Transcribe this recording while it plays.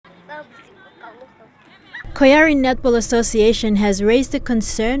Koiari Netball Association has raised a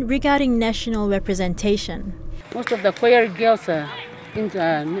concern regarding national representation. Most of the Koiari girls are in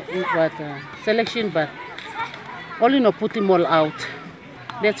selection, but only no put them all out.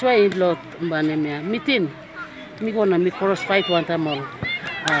 That's why in lot meeting, me gonna me cross fight one time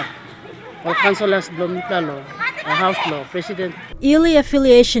all councillors law, house law, president. Yearly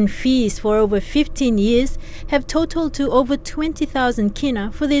affiliation fees for over 15 years have totaled to over 20,000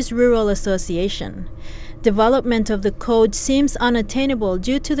 kina for this rural association. Development of the code seems unattainable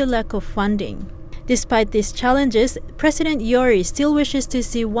due to the lack of funding. Despite these challenges, President Yori still wishes to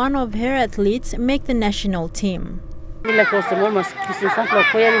see one of her athletes make the national team. National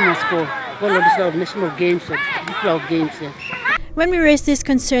games, When we raised this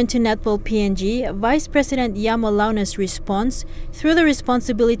concern to Netball PNG, Vice President Yamo Launa's response threw the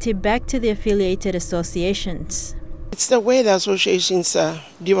responsibility back to the affiliated associations. It's the way the associations are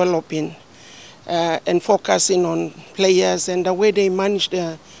developing and focusing on players and the way they manage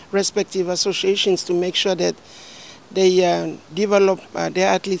their respective associations to make sure that they develop their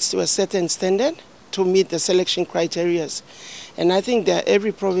athletes to a certain standard to meet the selection criteria. And I think that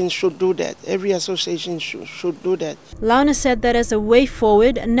every province should do that. Every association should do that. Launa said that as a way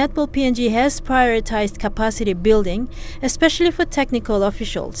forward, Netball PNG has prioritized capacity building, especially for technical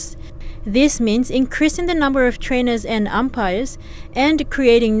officials. This means increasing the number of trainers and umpires and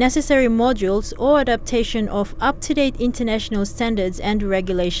creating necessary modules or adaptation of up-to-date international standards and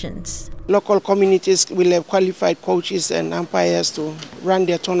regulations. Local communities will have qualified coaches and umpires to run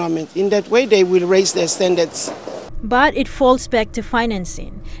their tournament. In that way, they will raise their standards. But it falls back to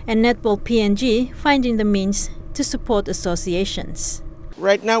financing, and Netball PNG finding the means to support associations.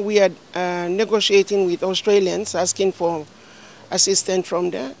 Right now, we are negotiating with Australians, asking for assistance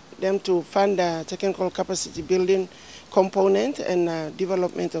from them to fund the technical capacity building component and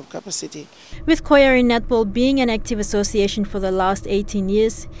development of capacity. With Koiari Netball being an active association for the last 18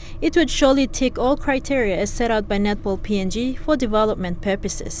 years, it would surely tick all criteria as set out by Netball PNG for development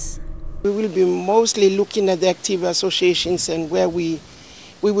purposes. We will be mostly looking at the active associations and where we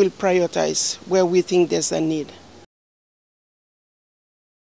will prioritize where we think there's a need.